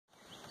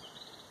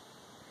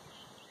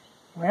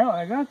Well,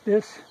 I got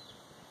this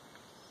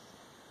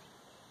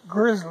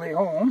Grizzly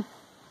home.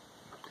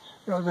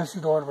 You know, this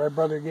is the one my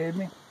brother gave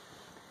me.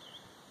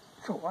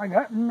 So I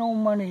got no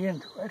money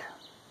into it.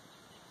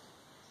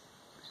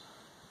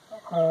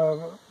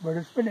 But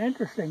it's been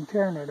interesting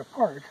tearing it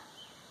apart.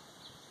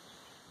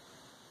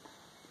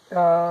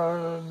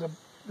 The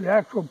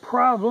actual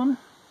problem,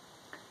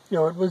 you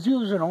know, it was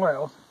using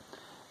oil.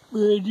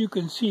 As you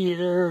can see,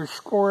 there's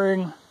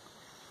scoring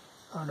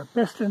on the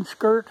piston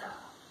skirt,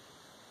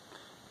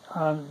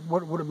 on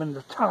what would have been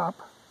the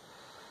top.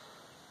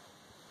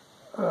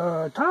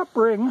 Top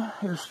ring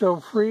is still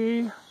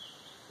free.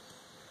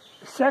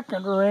 The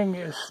second ring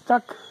is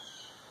stuck.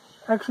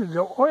 Actually,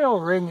 the oil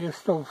ring is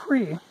still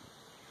free,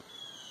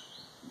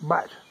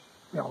 but,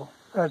 you know,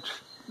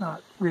 that's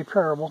not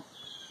repairable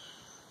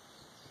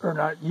or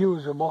not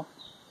usable.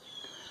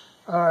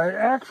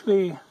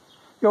 Actually, you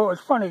know,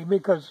 it's funny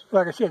because,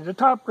 like I said, the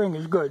top ring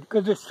is good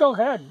because it still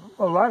had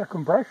a lot of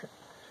compression.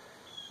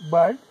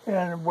 But,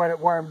 and when it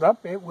warmed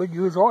up, it would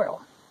use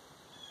oil.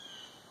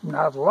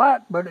 Not a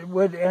lot, but it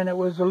would, and it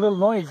was a little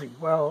noisy.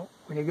 Well,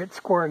 when you get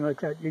scoring like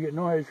that, you get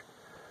noise.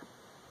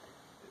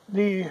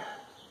 The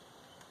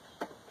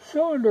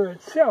cylinder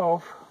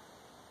itself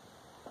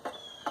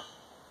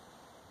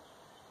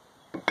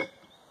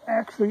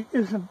actually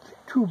isn't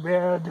too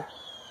bad.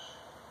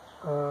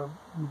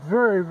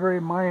 Very,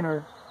 very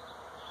minor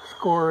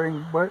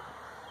scoring, but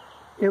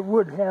it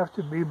would have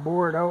to be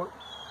bored out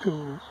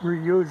to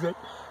reuse it.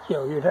 You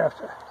know, you'd have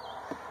to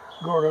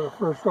go to the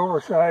first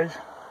oversize.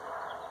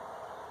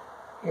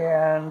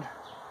 And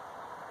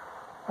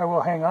I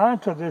will hang on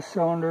to this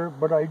cylinder,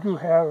 but I do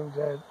have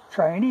the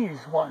Chinese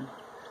one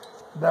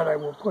that I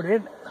will put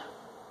in there,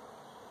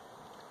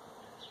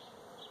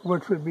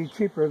 which would be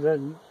cheaper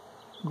than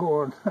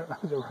going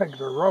the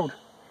regular route.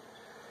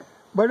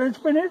 But it's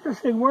been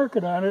interesting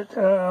working on it.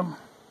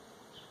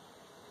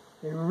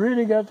 They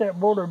really got that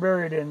motor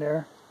buried in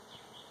there.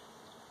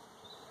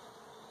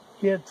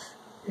 It's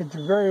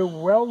very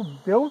well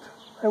built,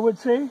 I would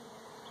say,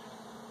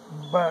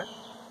 but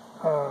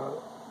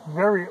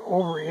very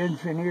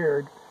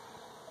over-engineered.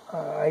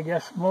 I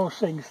guess most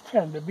things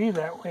tend to be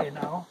that way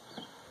now.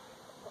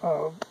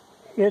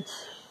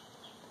 It's,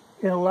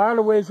 in a lot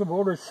of ways, a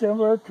motor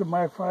similar to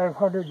my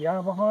 500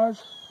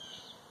 Yamahas.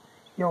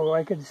 You know,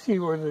 I can see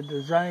where the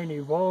design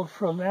evolved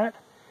from that.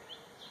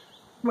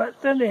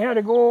 But then they had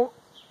to go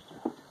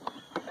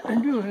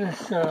and do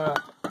this,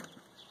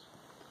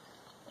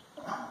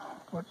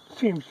 what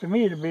seems to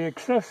me to be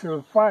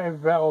excessive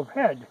 5-valve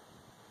head.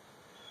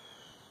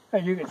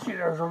 And you can see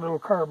there's a little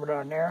carbon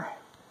on there.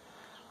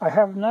 I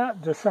have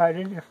not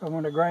decided if I'm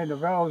going to grind the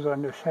valves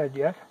on this head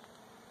yet.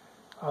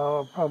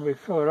 I'll probably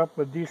fill it up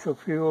with diesel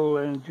fuel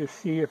and just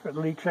see if it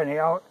leaks any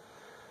out.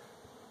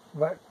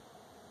 But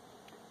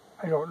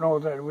I don't know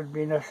that it would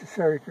be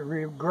necessary to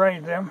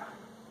re-grind them.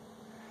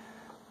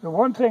 The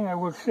one thing I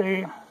would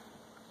say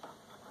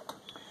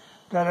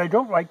that I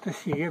don't like to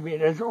see, I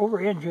mean, as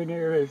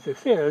over-engineered as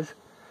this is,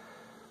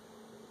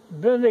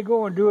 then they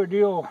go and do a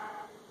deal,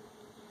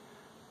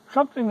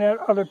 something that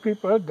other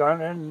people have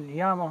done, and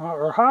Yamaha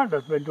or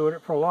Honda's been doing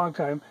it for a long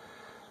time,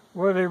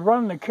 where they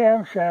run the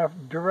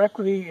camshaft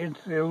directly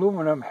into the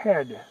aluminum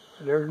head.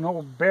 There's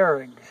no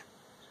bearings.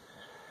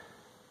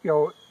 You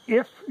know,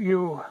 if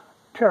you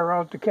tear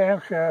out the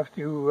camshaft,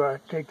 you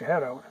take the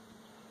head out.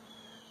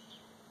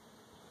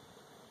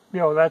 You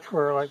know, that's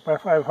where, like my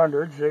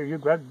 500s, you've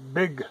got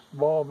big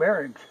ball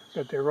bearings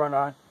that they run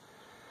on.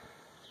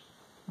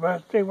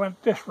 But they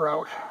went this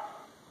route.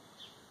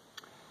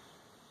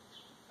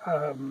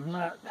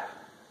 Well,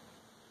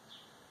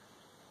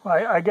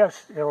 I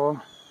guess, you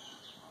know,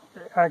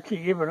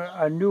 actually even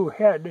a new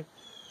head,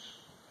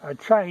 a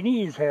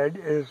Chinese head,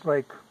 is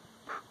like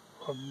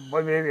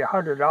maybe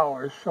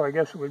 $100, so I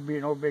guess it would be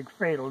no big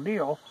fatal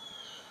deal.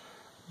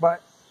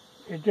 But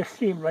it just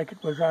seemed like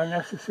it was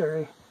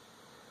unnecessary.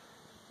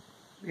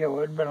 You know, it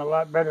would have been a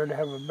lot better to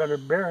have a better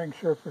bearing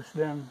surface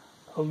than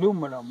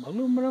aluminum.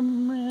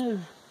 Aluminum is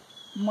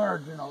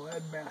marginal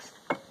at best.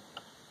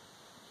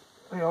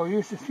 You know, you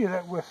used to see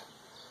that with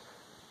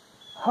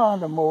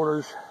Honda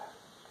motors,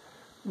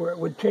 where it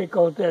would take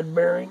out that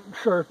bearing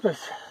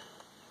surface.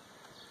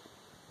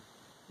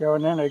 You know,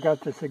 and then they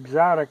got this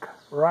exotic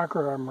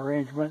rocker arm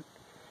arrangement.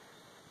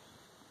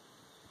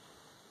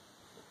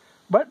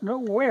 But no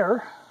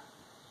wear,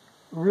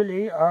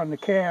 really, on the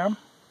cam.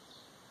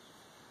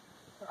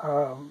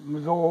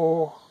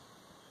 Though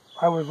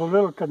I was a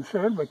little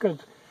concerned because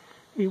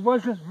he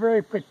wasn't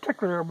very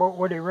particular about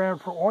what he ran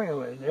for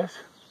oil in this.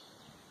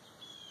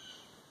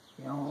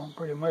 You know,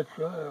 pretty much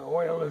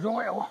oil is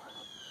oil.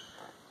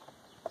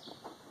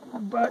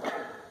 But,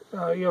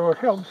 you know, it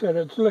helps that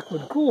it's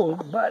liquid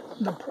cooled. But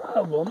the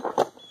problem,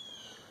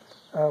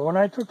 when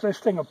I took this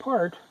thing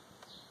apart,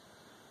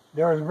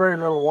 there was very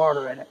little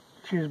water in it.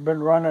 She's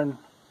been running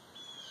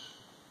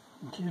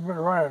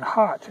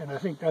hot, and I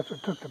think that's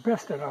what took the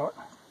piston out.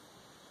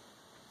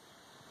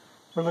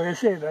 But like I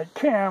say, that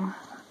cam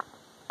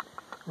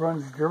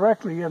runs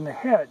directly in the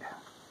head.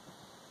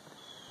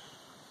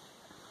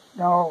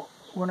 Now,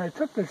 when I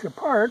took this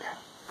apart,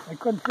 I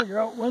couldn't figure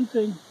out one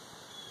thing.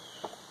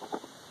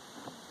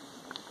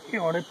 You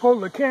know, when I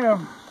pulled the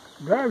cam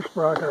drive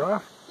sprocket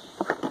off,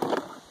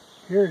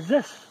 here's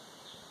this.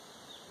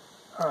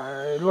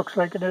 It looks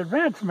like an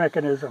advance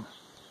mechanism.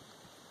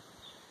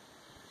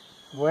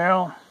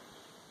 Well,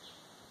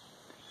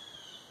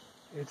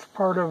 it's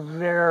part of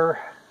their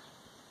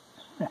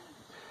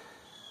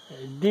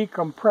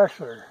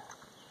decompressor.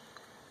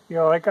 You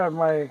know, like on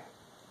my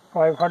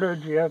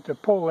 500s, you have to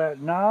pull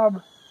that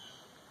knob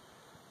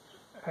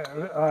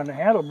on the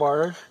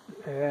handlebars,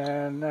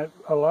 and that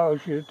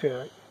allows you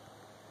to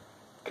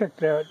kick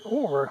that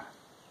over.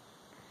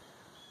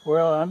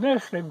 Well, on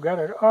this, they've got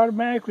it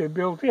automatically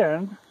built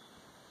in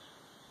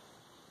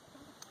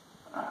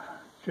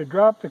to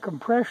drop the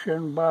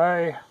compression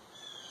by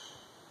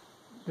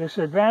this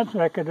advance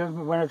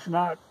mechanism when it's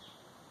not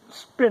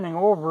spinning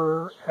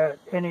over at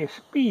any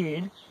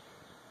speed.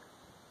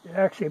 It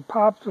actually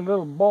pops a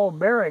little ball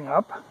bearing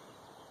up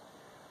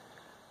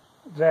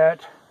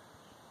that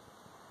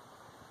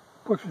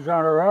pushes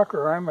on a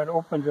rocker arm and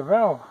opens a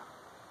valve,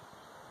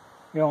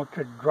 you know,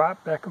 to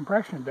drop that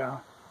compression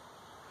down.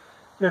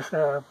 Just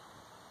a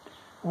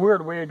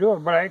weird way to do it,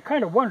 but I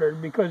kind of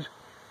wondered because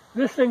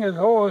this thing is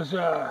always, you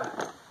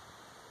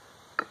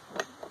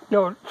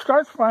know, it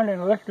starts fine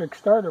an electric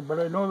starter, but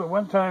I know that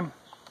one time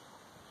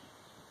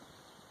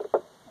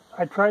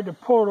I tried to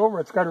pull it over,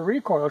 it's got a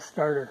recoil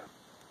starter.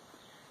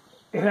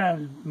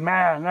 And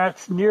man,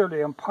 that's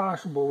nearly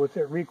impossible with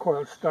it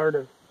recoil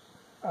started.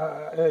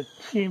 It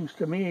seems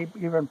to me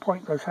even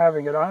pointless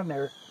having it on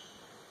there.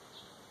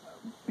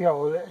 You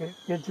know,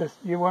 it just,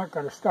 you weren't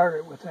going to start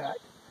it with that.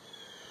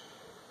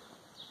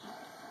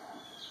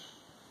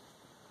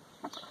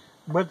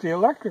 But the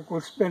electric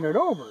will spin it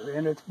over,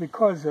 and it's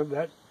because of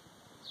that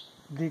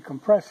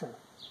decompressor.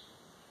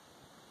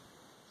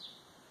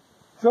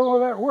 So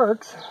that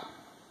works.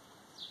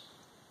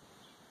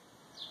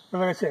 But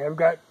like I say, I've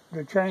got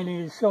the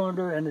Chinese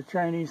cylinder and the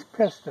Chinese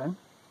piston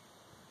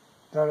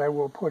that I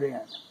will put in.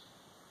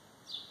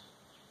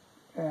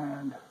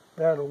 And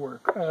that'll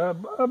work.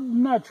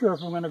 I'm not sure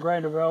if I'm going to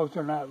grind the valves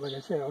or not. Like I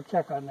said, I'll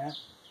check on that.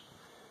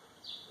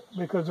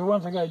 Because the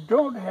one thing I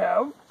don't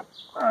have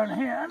on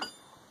hand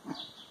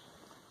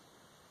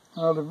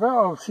are the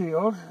valve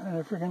seals. And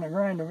if you're going to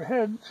grind the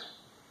heads,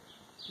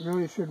 you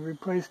really should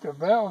replace the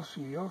valve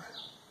seals.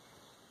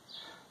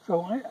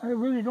 So I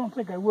really don't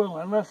think I will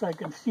unless I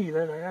can see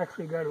that I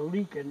actually got a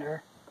leak in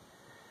there.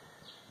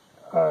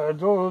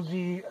 Though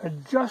the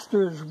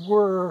adjusters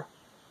were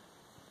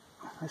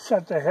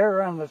set the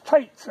hair on the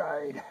tight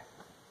side.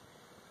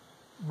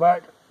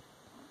 But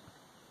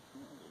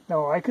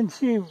no, I can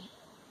see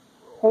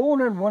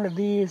owning one of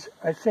these,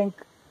 I think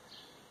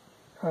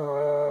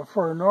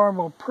for a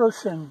normal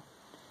person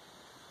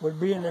would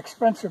be an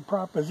expensive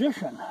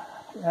proposition.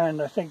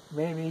 And I think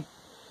maybe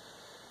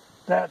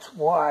that's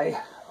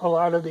why a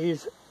lot of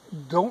these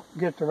don't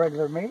get the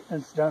regular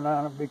maintenance done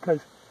on them, because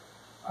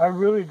I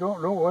really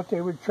don't know what they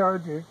would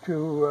charge you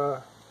to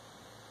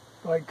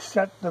like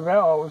set the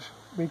valves,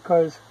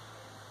 because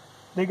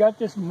they got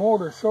this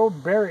motor so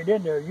buried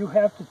in there, you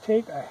have to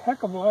take a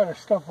heck of a lot of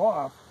stuff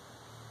off,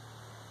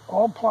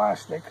 all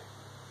plastic,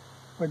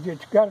 but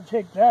you've got to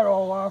take that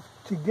all off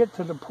to get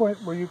to the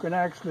point where you can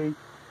actually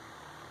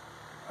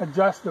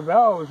adjust the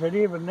valves. And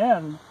even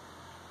then,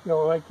 you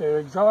know, like the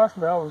exhaust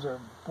valves are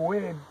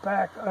way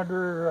back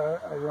under,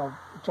 you know,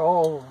 it's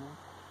all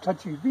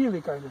touchy-feely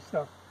kind of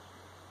stuff.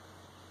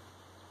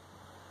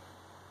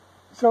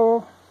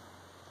 So,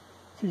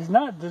 she's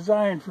not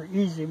designed for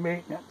easy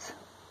maintenance.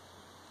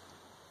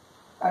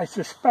 I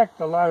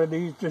suspect a lot of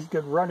these just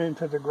get run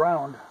into the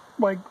ground.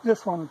 Like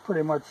this one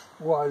pretty much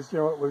was, you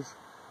know, it was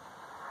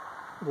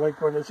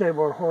like what they say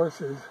about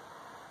horses,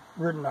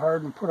 ridden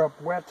hard and put up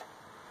wet.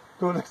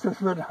 So this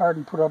was ridden hard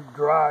and put up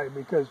dry,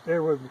 because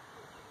there wasn't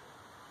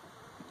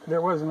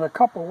a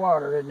cup of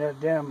water in that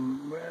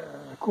damn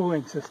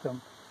cooling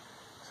system.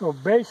 So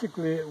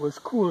basically it was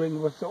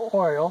cooling with the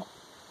oil,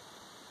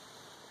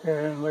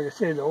 and like I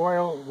say, the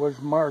oil was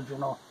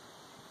marginal.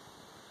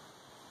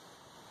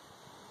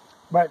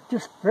 But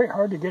just very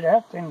hard to get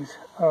at things.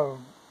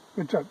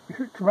 It's a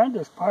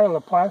tremendous pile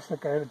of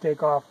plastic I had to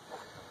take off.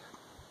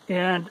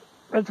 And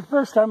it's the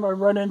first time I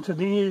run into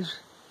these.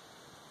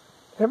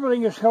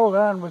 Everything is held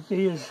on with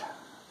these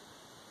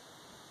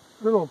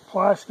little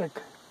plastic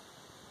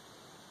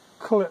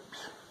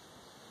clips,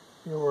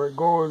 you know, where it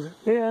goes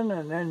in,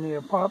 and then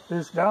you pop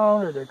this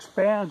down, it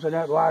expands, and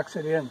that locks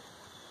it in.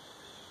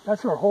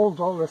 That's what holds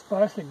all this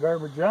plastic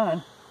garbage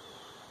on.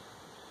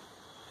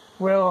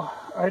 Well,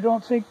 I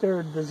don't think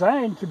they're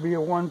designed to be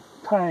a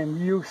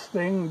one-time use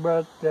thing,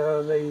 but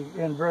they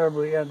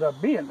invariably end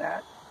up being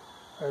that.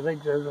 I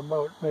think there's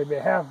about maybe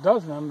a half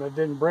dozen of them that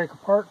didn't break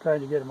apart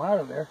trying to get them out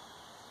of there.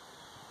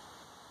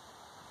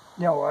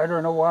 You know, I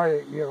don't know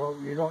why, you know,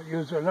 you don't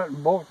use a nut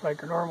and bolt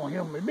like a normal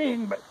human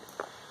being, but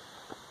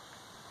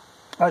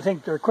I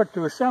think they're quick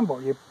to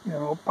assemble. You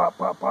know, pop,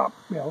 pop, pop,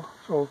 you know,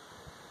 so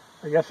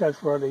I guess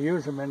that's why they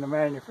use them in the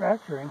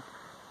manufacturing.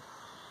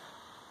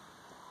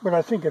 But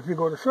I think if you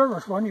go to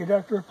service one, you'd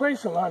have to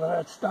replace a lot of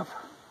that stuff.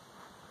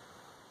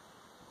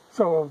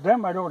 So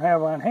them I don't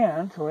have on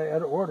hand, so I had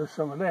to order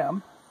some of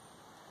them.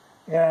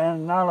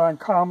 And not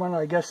uncommon,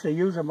 I guess they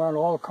use them on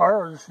all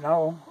cars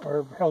now,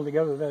 or held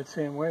together that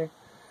same way.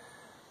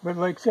 But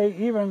like say,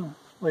 even,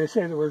 like I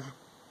say, there was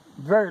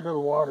very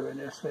little water in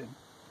this thing.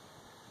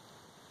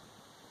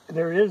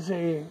 There is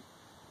a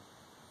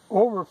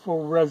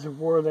overflow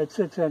reservoir that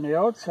sits on the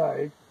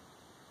outside,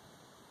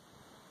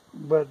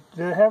 but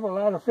they have a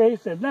lot of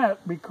faith in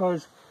that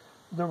because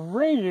the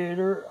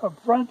radiator up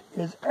front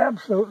is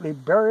absolutely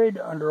buried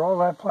under all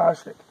that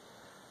plastic.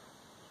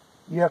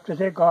 You have to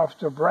take off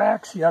the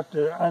racks, you have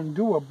to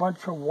undo a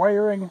bunch of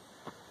wiring,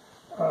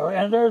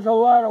 and there's a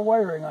lot of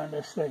wiring on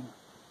this thing.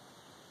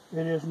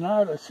 It is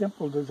not a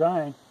simple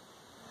design.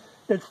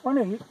 It's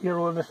funny, you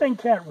know, the thing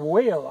can't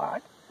weigh a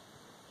lot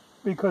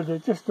because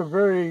it's just a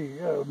very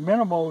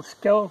minimal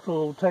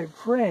skeletal type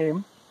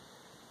frame,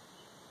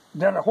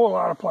 then a whole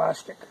lot of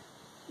plastic.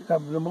 The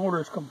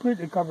motor is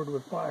completely covered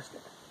with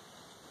plastic.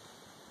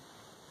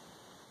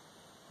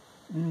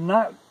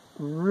 Not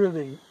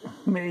really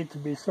made to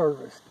be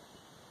serviced.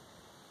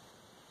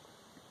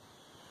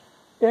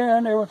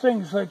 And there were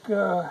things like,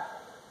 well,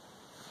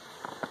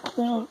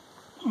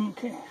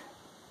 okay,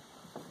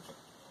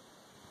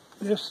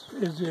 this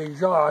is the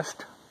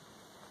exhaust,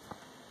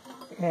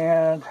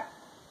 and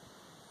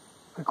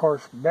of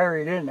course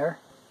buried in there,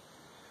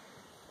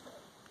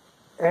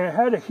 and it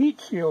had a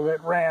heat shield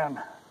that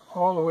ran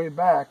all the way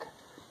back,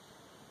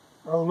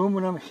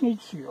 aluminum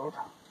heat shield.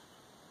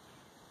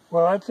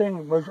 Well, that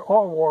thing was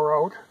all wore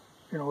out,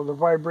 you know, the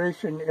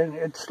vibration, and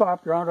it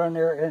slopped around on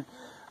there and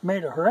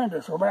made a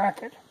horrendous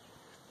racket.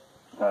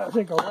 I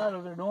think a lot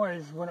of the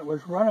noise when it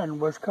was running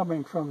was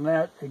coming from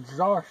that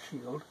exhaust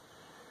shield.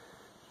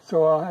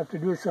 So I'll have to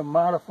do some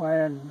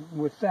modifying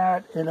with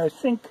that. And I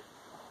think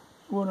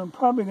what I'm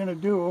probably going to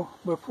do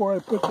before I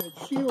put that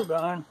shield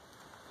on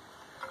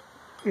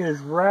is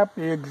wrap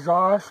the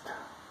exhaust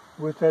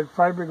with that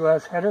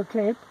fiberglass header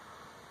tape.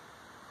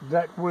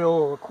 That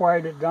will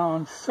quiet it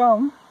down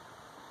some.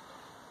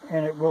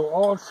 And it will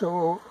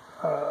also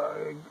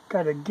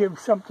kind of give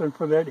something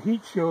for that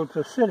heat shield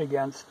to sit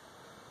against.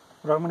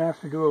 But I'm going to have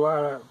to do a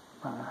lot of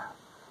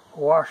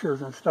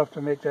washers and stuff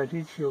to make that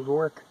heat shield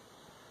work.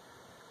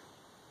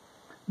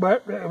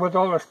 But with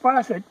all this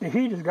plastic, the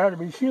heat has got to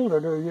be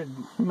shielded or you'd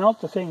melt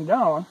the thing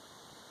down.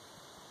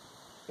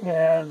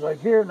 And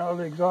like here now,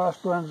 the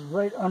exhaust runs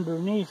right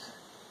underneath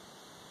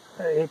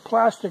a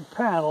plastic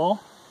panel,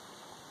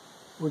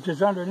 which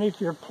is underneath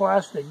your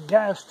plastic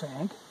gas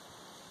tank.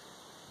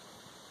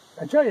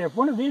 I tell you, if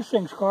one of these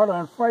things caught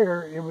on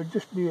fire, it would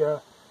just be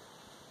a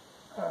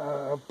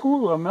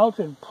pool of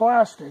melted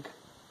plastic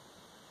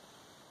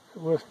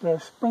with the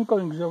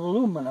sprinklings of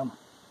aluminum.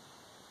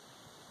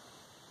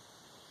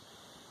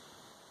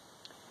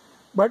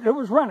 But it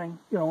was running,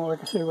 you know,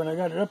 like I say, when I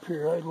got it up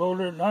here, I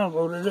loaded it and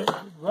unloaded it, it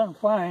ran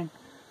fine.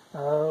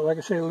 Like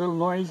I say, a little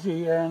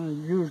noisy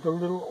and used a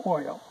little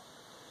oil.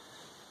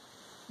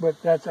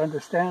 But that's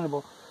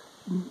understandable.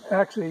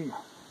 Actually,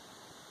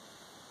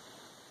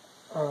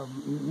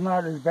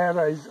 not as bad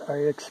as I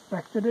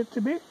expected it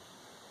to be,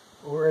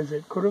 or as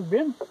it could have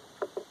been.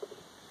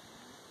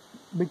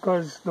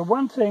 Because the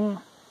one thing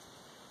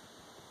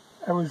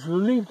I was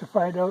relieved to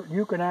find out,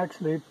 you can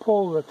actually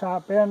pull the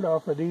top end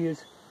off of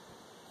these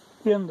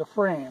in the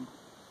frame.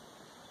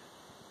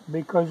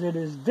 Because it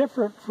is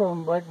different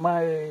from like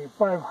my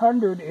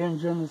 500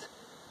 engines,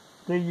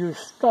 they use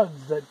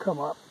studs that come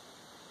up.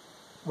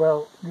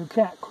 Well, you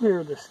can't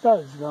clear the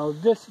studs. Now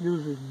this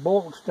uses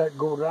bolts that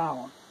go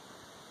down.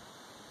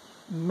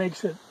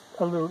 Makes it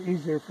a little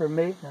easier for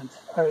maintenance.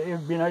 It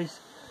would be nice,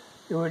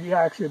 it would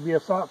actually be a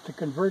thought to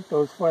convert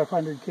those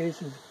 500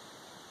 cases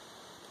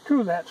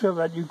to that so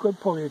that you could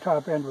pull your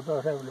top end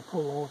without having to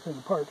pull the whole thing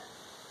apart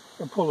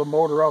and pull the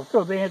motor out.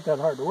 So they ain't that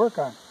hard to work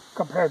on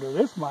compared to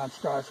this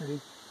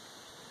monstrosity.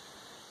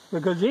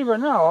 Because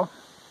even now,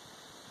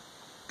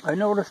 I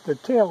noticed the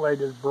tail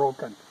light is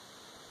broken.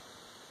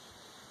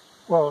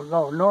 Well,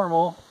 no,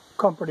 normal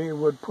company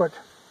would put,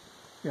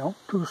 you know,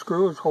 2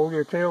 screws, hold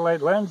your tail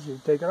light lens, you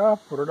take it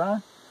off, put it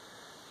on.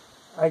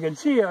 I can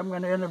see I'm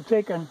going to end up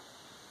taking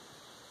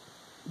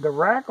the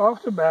rack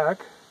off the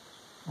back,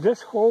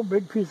 this whole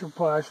big piece of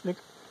plastic,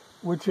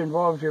 which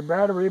involves your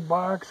battery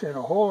box and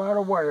a whole lot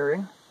of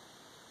wiring.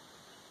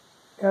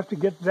 I have to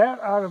get that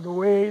out of the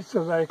way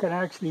so that I can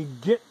actually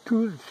get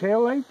to the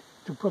tail light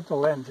to put the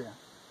lens in.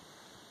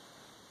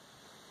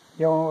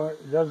 You know,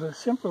 there's a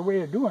simpler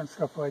way of doing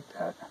stuff like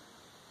that.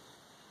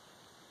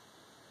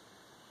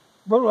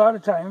 But a lot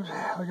of times,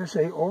 like I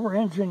say,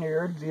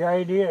 over-engineered. The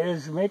idea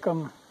is to make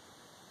them,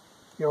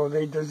 you know,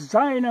 they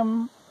design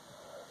them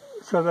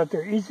so that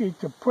they're easy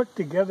to put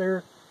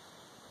together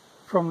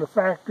from the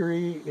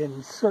factory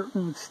in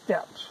certain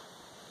steps.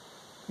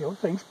 You know,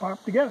 things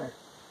pop together.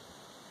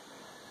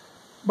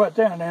 But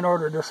then, in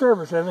order to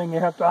service everything, you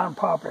have to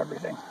unpop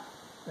everything.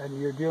 And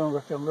you're dealing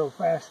with them little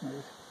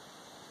fasteners.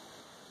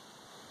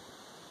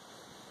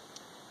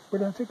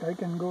 But I think I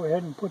can go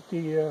ahead and put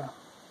the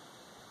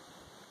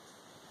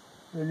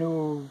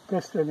new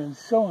piston and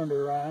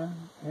cylinder on,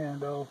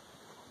 and I'll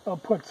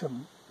put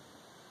some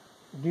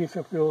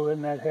diesel fuel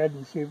in that head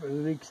and see if it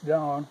leaks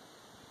down.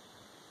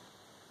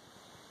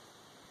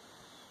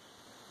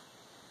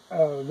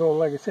 Though,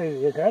 like I say,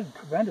 it had a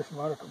tremendous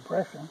amount of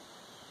compression.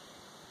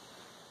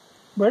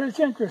 But it's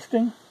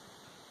interesting.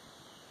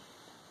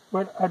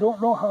 But I don't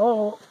know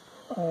how,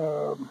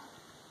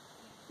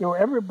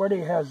 everybody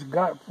has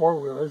got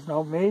four-wheelers.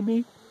 Now,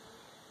 maybe,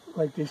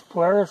 like these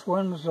Polaris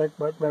ones, like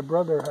what my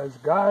brother has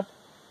got,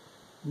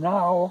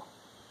 now,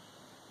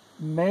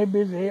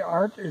 maybe they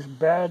aren't as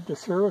bad to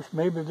service.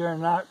 Maybe they're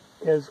not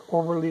as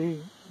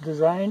overly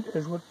designed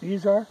as what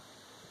these are.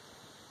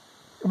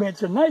 I mean,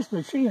 it's a nice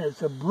machine.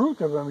 It's a brute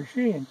of a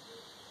machine.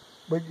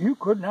 But you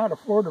could not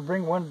afford to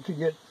bring one to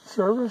get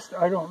serviced.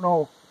 I don't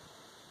know.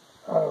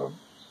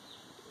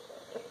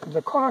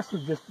 The cost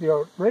would just be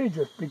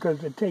outrageous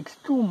because it takes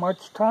too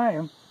much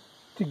time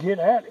to get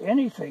at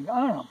anything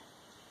on them.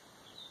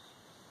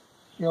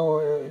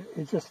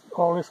 It's just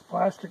all this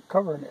plastic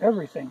covering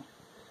everything.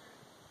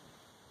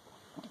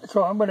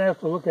 So I'm going to have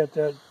to look at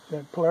that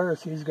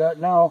Polaris he's got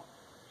now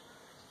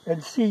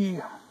and see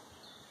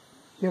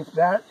if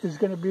that is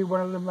going to be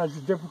one of them that's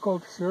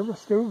difficult to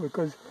service too,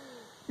 because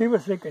he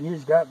was thinking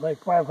he's got like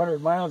 500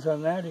 miles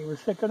on that. He was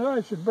thinking,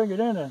 I should bring it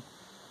in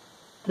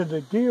to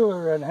the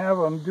dealer and have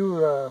them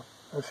do a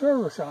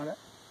service on it,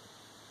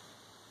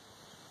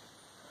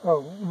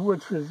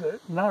 which is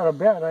not a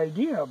bad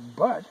idea,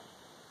 but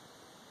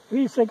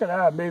he's thinking,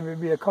 maybe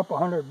it'd be a couple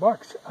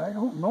 $100. I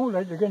don't know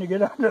that you're going to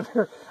get out of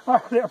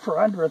there for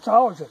under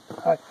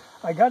 $1,000.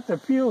 I got the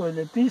feeling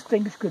that these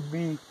things could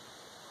be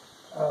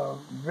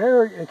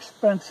very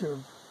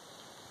expensive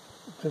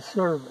to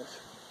service,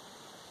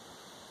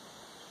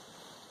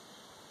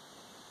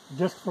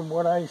 just from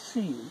what I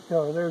see.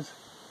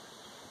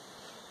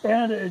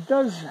 And it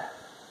does,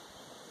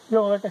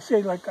 like I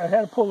say, like I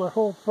had to pull the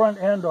whole front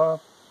end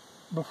off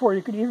before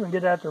you could even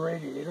get at the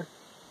radiator.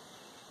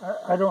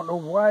 I don't know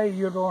why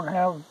you don't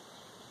have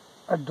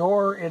a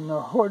door in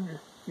the hood,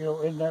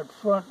 in that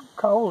front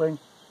cowling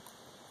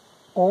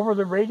over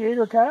the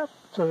radiator cap,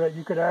 so that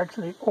you could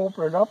actually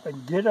open it up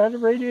and get at the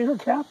radiator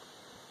cap.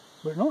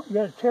 But no, you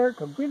got to tear it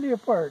completely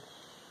apart.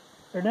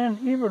 And then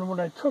even when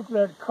I took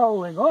that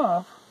cowling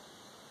off,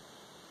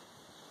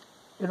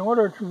 in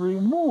order to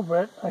remove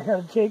it, I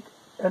had to take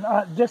and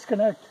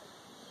disconnect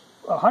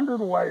 100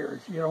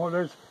 wires.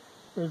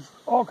 There's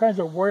all kinds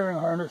of wiring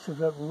harnesses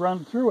that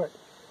run through it.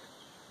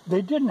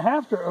 They didn't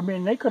have to. I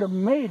mean, they could have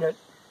made it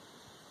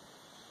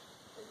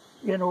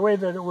in a way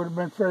that it would have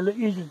been fairly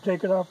easy to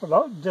take it off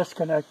without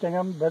disconnecting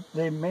them, but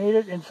they made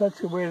it in such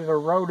a way that they're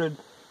routed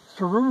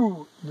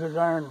through the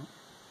darn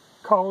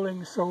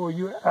cowling, so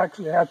you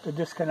actually have to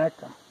disconnect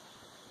them.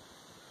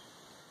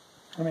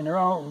 I mean, they're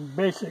all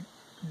basic,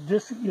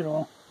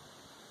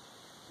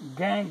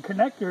 gang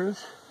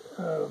connectors,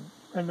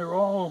 and they're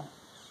all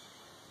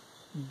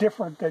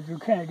different that you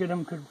can't get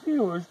them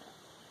confused.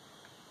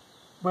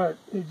 But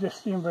it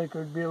just seems like it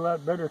would be a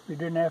lot better if you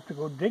didn't have to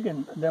go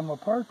digging them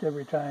apart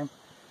every time.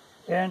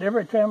 And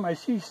every time I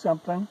see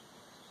something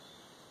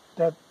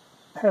that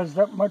has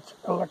that much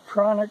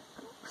electronic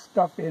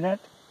stuff in it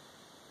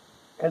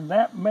and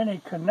that many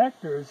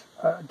connectors,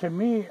 to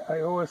me,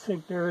 I always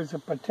think there is a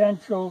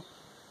potential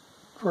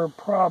for a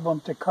problem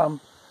to come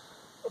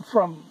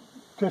from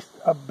just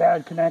a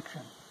bad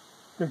connection.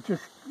 There's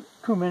just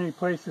too many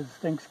places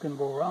things can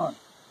go wrong.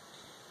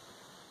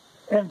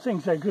 And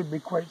things that could be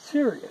quite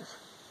serious.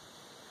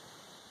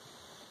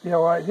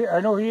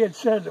 I know he had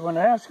said, when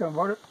I asked him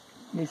about it,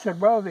 he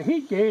said, well, the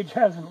heat gauge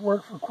hasn't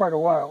worked for quite a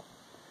while.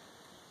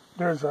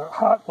 There's a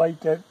hot light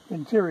that,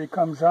 in theory,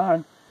 comes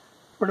on,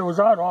 but it was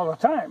on all the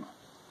time.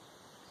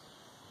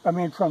 I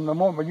mean, from the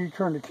moment you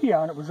turn the key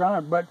on, it was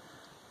on, but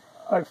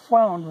I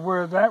found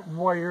where that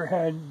wire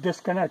had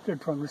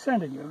disconnected from the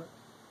sending unit.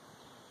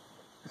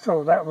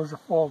 So that was a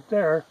fault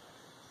there,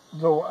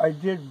 though I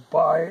did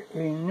buy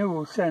a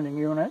new sending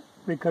unit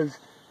because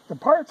the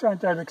parts aren't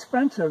that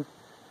expensive.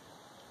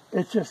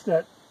 It's just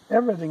that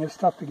everything is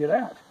tough to get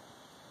at.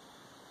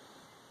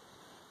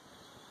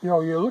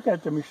 You look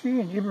at the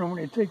machine, even when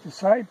you take the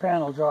side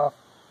panels off,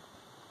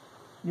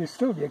 you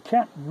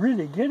can't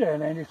really get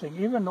at anything.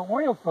 Even the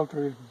oil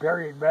filter is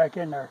buried back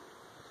in there.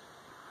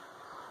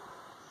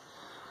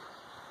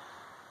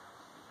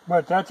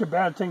 But that's a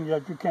bad thing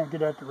that you can't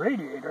get at the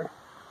radiator.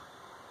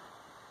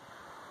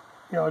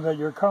 That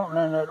you're counting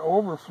on that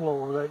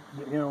overflow that,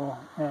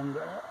 and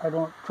I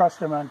don't trust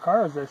them on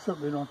cars. I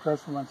certainly don't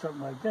trust them on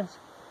something like this.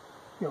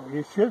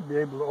 You should be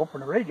able to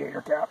open a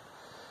radiator cap.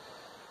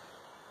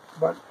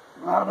 But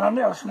not on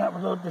this, not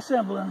without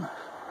disassembling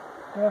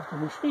half the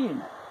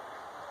machine.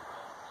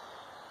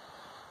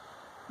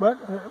 But,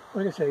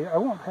 like I say, I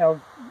won't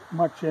have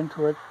much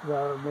into it,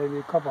 maybe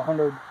a couple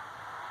hundred,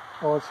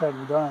 all said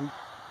and done.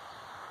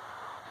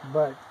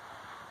 But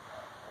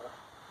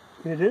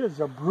it is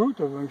a brute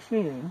of a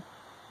machine,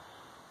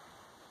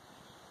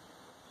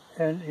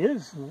 and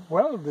is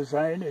well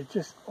designed. It's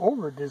just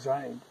over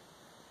designed.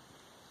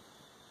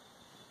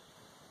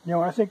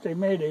 I think they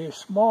made a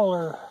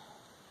smaller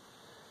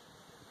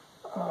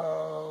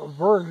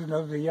version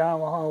of the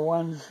Yamaha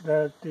ones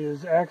that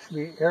is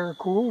actually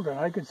air-cooled, and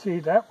I could see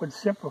that would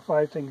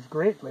simplify things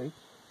greatly,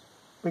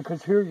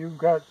 because here you've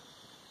got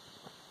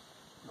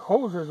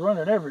hoses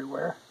running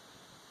everywhere.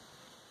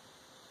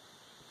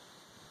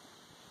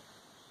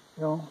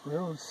 You know,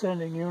 real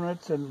sending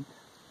units, and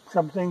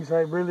some things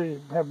I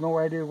really have no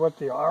idea what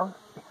they are.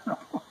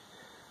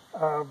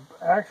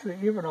 Actually,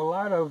 even a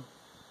lot of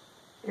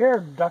air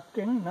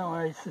ducting. Now,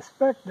 I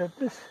suspect that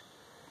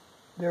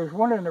there's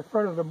one in the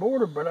front of the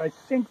motor, but I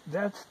think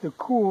that's to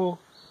cool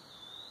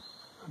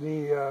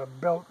the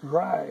belt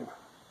drive,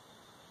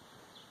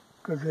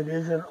 because it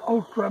is an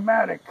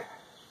ultramatic.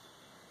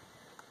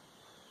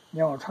 You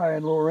know, it's high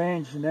and low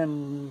range, and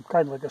then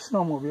kind of like a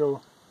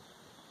snowmobile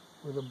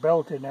with a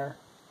belt in there.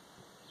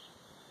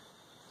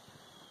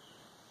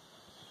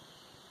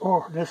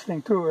 Oh, this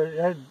thing too, it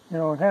had,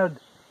 it had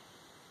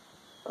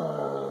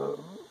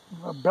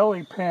a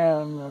belly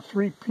pan, a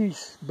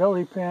 3-piece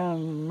belly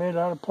pan made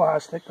out of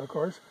plastic, of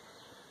course,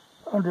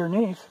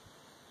 underneath.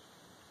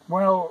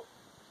 Well,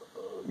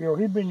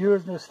 he'd been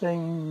using this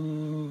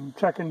thing,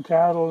 checking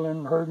cattle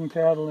and herding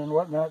cattle and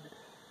whatnot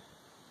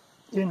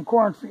in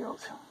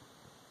cornfields,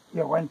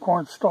 and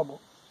corn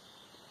stubble.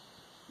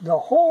 The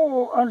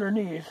hole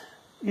underneath,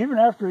 even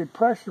after he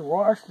pressure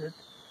washed it,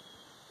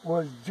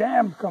 was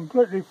jammed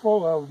completely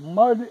full of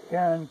mud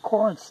and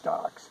corn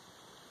stalks,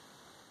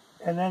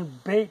 and then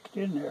baked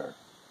in there.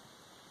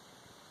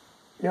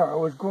 I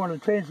was going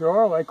to change the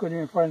oil, I couldn't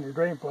even find the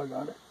drain plug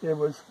on it. It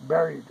was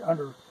buried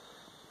under.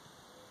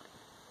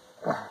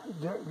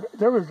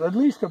 There was at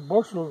least a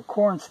bushel of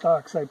corn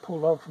stalks I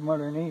pulled out from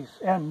underneath,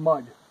 and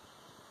mud.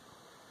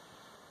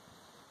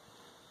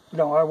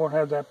 I won't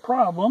have that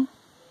problem.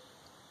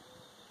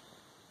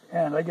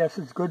 And I guess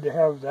it's good to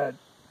have that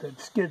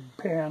skid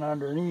pan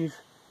underneath,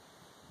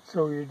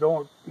 so you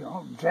don't,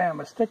 jam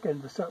a stick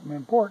into something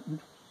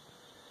important.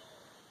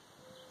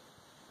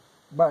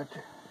 But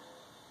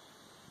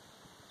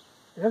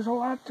there's a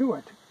lot to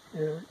it.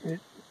 It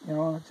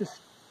just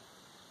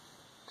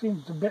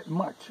seems a bit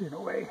much in a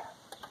way.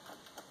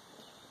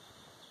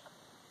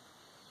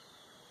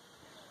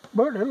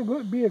 But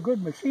it'll be a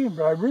good machine.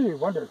 But I really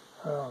wonder,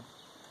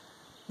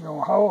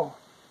 how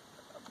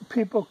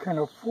people can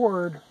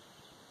afford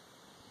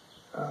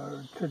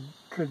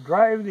to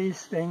drive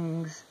these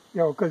things,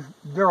 because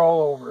they're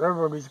all over.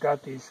 Everybody's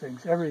got these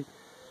things. Every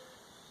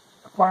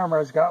farmer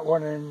has got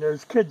one, and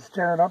there's kids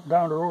tearing up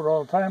down the road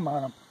all the time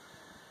on them.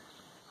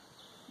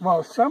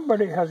 Well,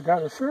 somebody has got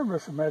to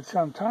service them at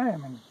some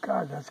time, and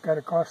God, that's got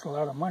to cost a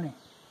lot of money.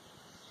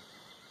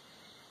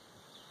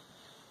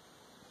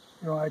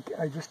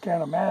 I just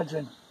can't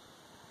imagine.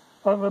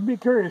 I'll be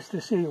curious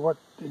to see what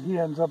he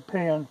ends up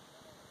paying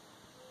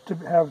to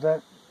have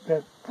that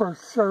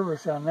first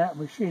service on that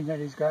machine that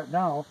he's got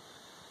now.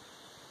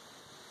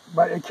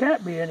 But it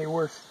can't be any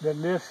worse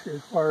than this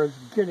as far as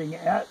getting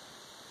at,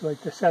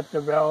 like, to set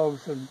the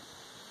valves and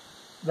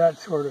that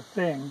sort of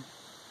thing.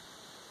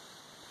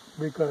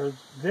 Because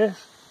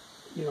this,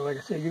 like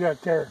I said, you got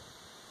to tear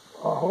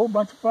a whole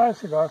bunch of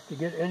plastic off to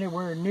get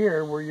anywhere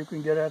near where you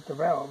can get at the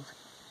valves.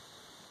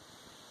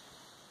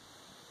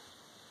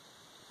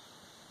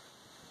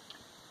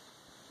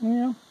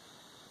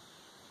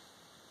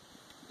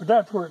 But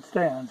that's where it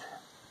stands.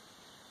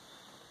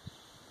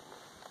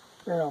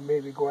 Then I'll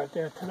maybe go at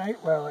that tonight.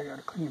 Well, I got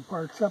to clean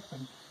parts up,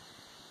 and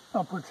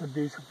I'll put some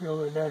diesel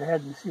fuel in that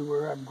head and see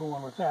where I'm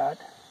going with that.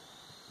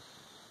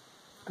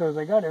 Because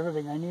I got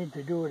everything I need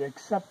to do it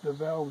except the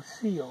valve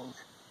seals.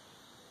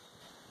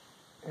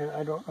 And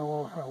I don't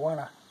know if I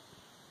want to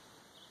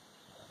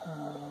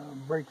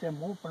break them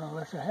open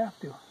unless I have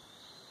to.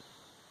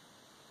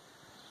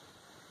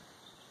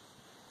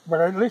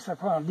 But at least I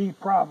found the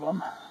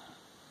problem.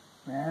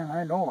 And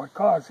I know what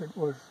caused it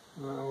was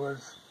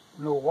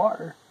no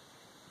water.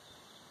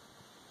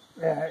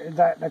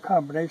 That and a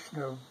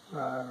combination of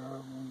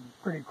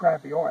pretty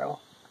crappy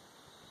oil.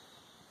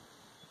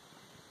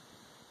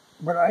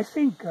 But I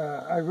think,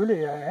 I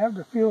have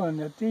the feeling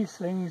that these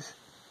things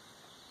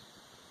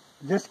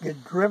just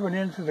get driven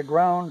into the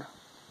ground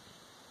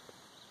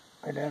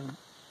and then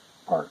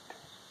parked.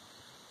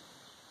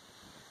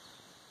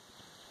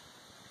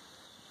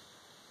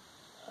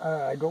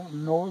 I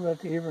don't know that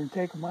they even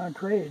take them on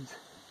trades.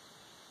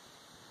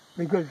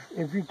 Because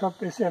if you took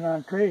this in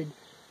on trade,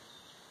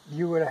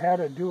 you would have had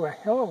to do a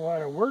hell of a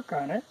lot of work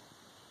on it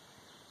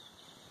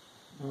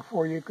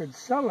before you could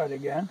sell it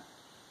again.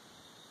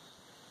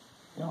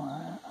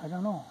 I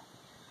don't know.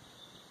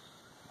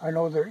 I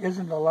know there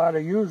isn't a lot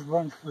of used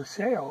ones for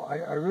sale.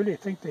 I really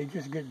think they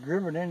just get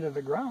driven into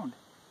the ground.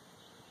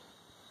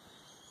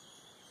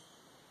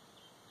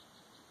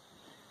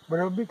 But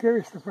I'll be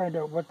curious to find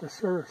out what the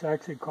service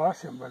actually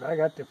cost him. But I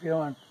got the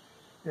feeling,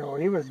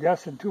 he was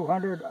guessing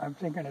 $200. I'm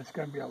thinking it's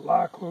going to be a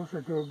lot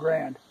closer to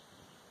 $1,000.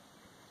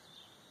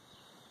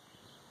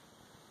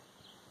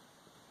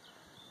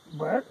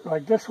 But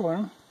like this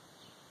one,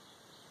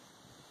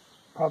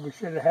 probably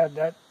should have had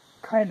that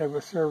kind of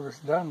a service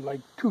done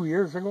like 2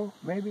 years ago,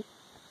 maybe.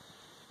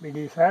 I mean,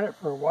 he's had it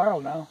for a while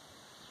now.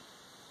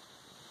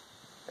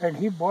 and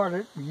he bought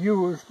it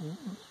used,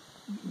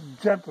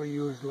 gently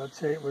used, let's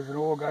say. It was an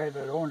old guy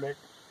that owned it.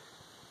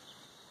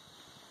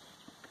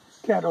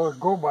 Can't always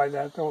go by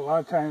that, though. A lot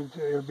of times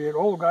it'll be an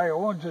old guy who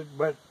owns it,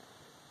 but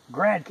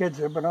grandkids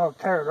have been out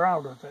tearing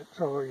around with it,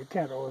 so you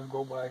can't always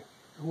go by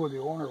who the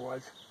owner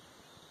was.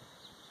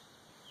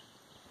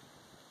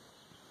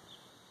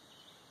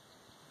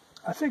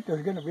 I think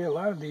there's going to be a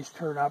lot of these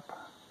turn up,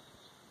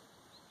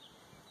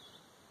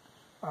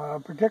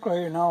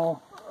 particularly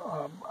now.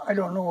 I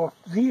don't know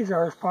if these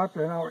are as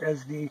popular now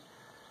as the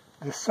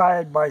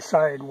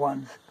side-by-side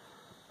ones.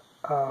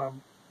 I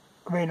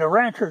mean, the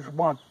ranchers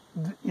want,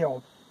 you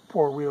know,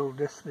 four-wheel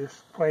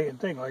display and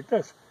thing like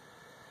this.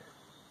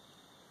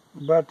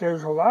 But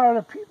there's a lot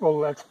of people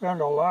that spend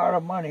a lot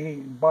of money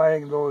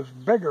buying those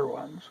bigger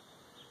ones.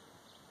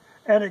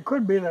 And it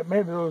could be that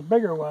maybe those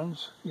bigger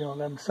ones, you know,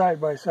 them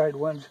side-by-side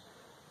ones,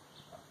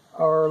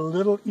 are a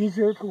little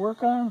easier to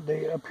work on.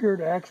 They appear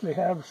to actually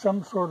have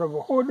some sort of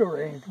a hood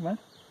arrangement.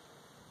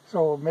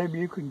 So maybe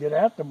you can get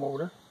at the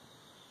motor.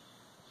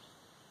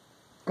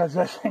 Because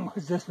that thing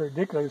was just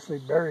ridiculously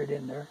buried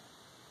in there.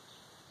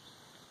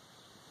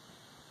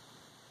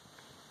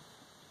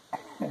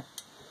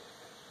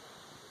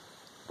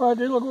 But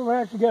it'll go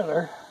back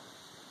together.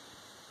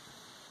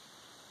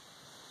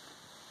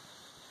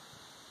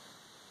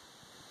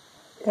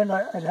 And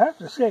I'd have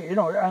to say, you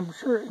know, I'm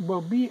sure it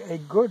will be a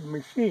good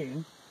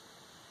machine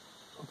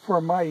for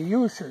my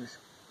uses.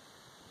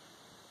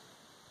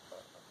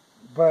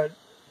 But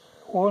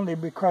only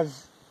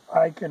because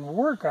I can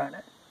work on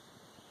it.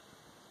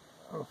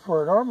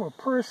 For a normal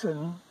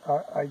person,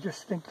 I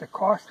just think the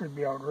cost would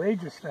be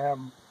outrageous to have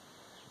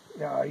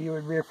them. You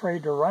would be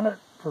afraid to run it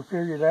for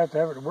fear you'd have to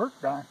have it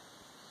worked on.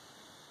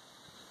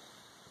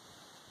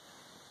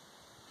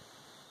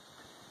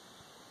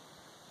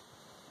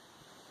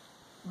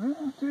 Well,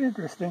 it's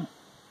interesting.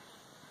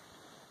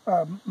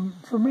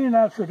 For me,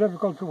 not so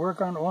difficult to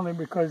work on, only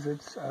because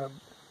it's,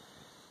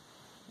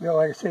 you know,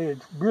 like I say,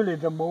 it's really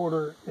the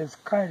motor is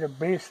kind of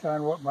based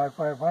on what my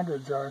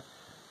 500s are.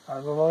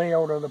 The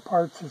layout of the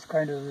parts is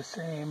kind of the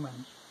same,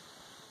 and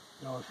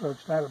you know, so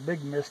it's not a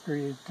big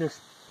mystery. It's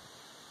just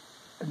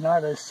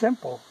not as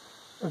simple.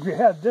 If you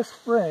had this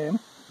frame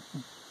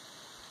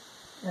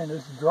and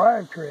this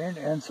drivetrain,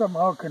 and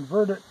somehow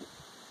convert it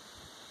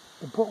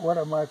to put one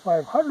of my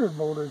 500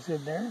 motors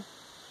in there,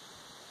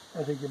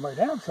 I think you might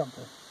have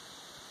something.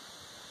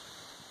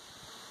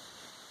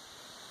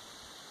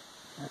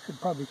 I should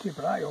probably keep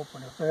an eye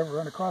open if I ever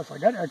run across. I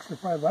got extra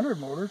 500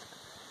 motors,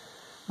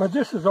 but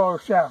this is all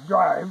shaft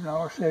drive.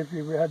 Now, say if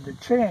you had the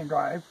chain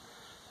drive,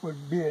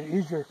 would be an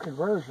easier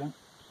conversion.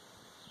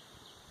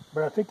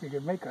 But I think you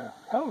could make a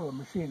hell of a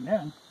machine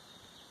then,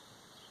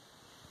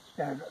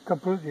 and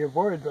completely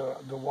avoid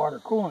the water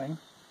cooling.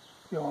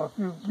 You know,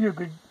 if you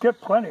could get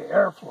plenty of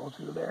airflow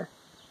through there.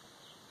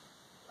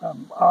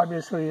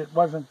 Obviously, it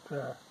wasn't.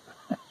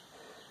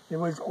 It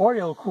was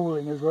oil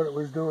cooling is what it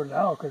was doing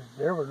now, because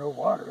there was no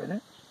water in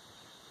it.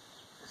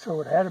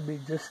 So it had to be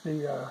just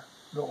the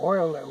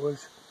oil that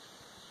was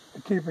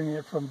keeping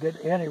it from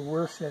getting any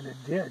worse than it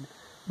did.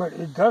 But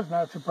it does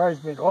not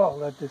surprise me at all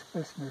that this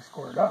piston is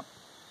scored up.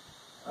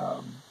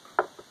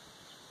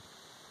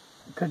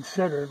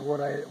 Considered what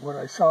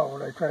I saw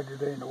when I tried to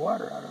drain the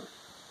water out of it.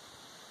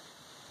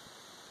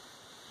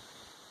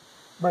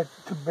 But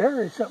to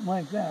bury something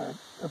like that,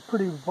 a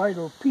pretty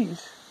vital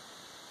piece,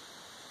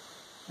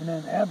 and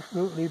then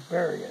absolutely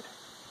bury it.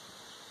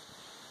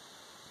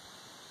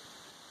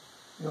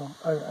 You know,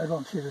 I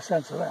don't see the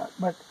sense of that.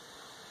 But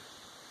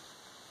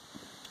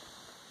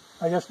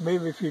I guess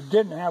maybe if you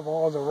didn't have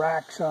all the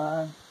racks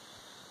on,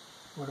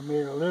 it would have made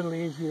it a little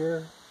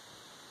easier.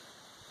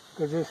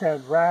 Because this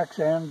had racks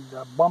and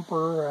a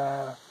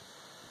bumper,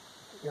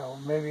 you know,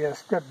 maybe a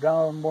stripped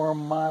down more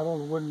model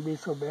wouldn't be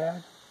so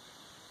bad.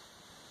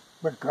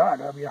 But God,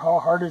 I mean, how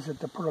hard is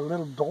it to put a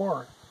little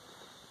door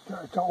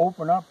to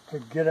open up to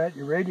get at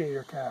your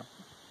radiator cap?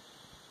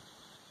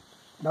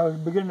 And I was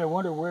beginning to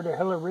wonder where the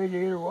hell the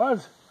radiator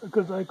was,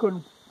 because I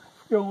couldn't,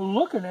 you know,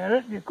 looking at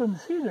it, you couldn't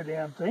see the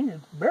damn thing.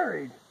 It's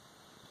buried.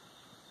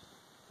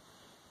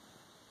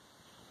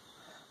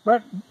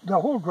 But the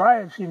whole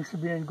drive seems to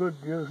be in good.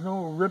 There's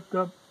no ripped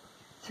up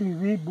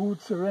CV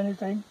boots or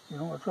anything. You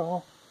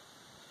know,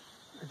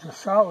 it's a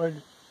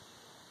solid.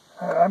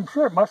 I'm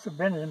sure it must have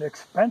been an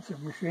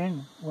expensive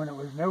machine when it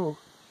was new,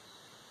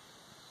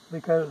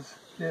 because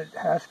it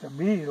has to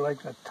be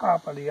like the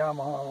top of the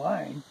Yamaha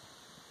line.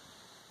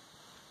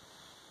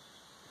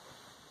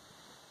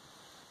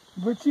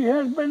 But she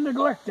has been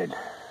neglected.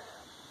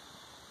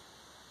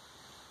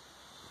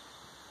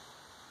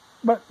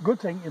 But good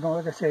thing, you know,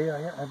 like I say,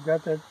 I've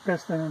got that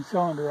piston and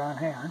cylinder on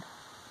hand.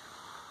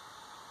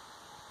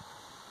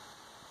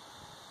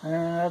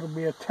 And that'll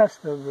be a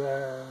test of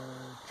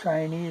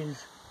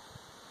Chinese.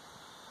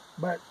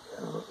 But,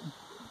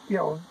 you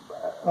know,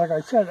 like I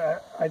said,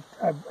 I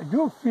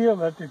do feel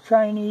that the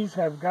Chinese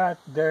have got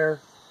their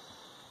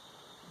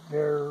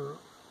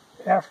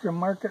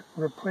aftermarket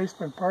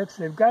replacement parts.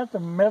 They've got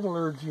the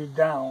metallurgy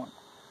down.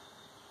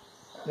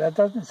 That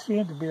doesn't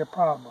seem to be a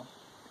problem.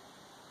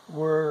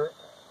 where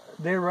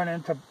they run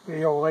into,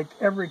 like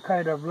every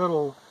kind of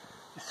little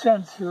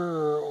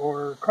sensor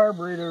or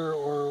carburetor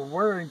or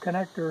wiring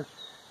connector,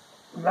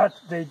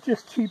 they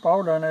just cheap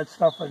out on that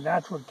stuff, and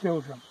that's what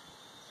kills them.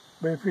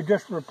 But if you're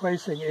just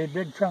replacing a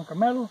big chunk of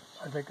metal,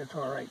 I think it's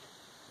all right.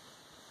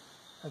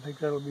 I think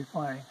that'll be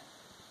fine.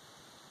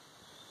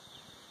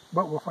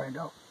 But we'll find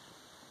out.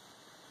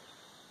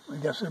 I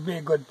guess it'll be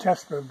a good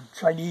test of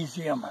Chinese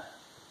Yamaha.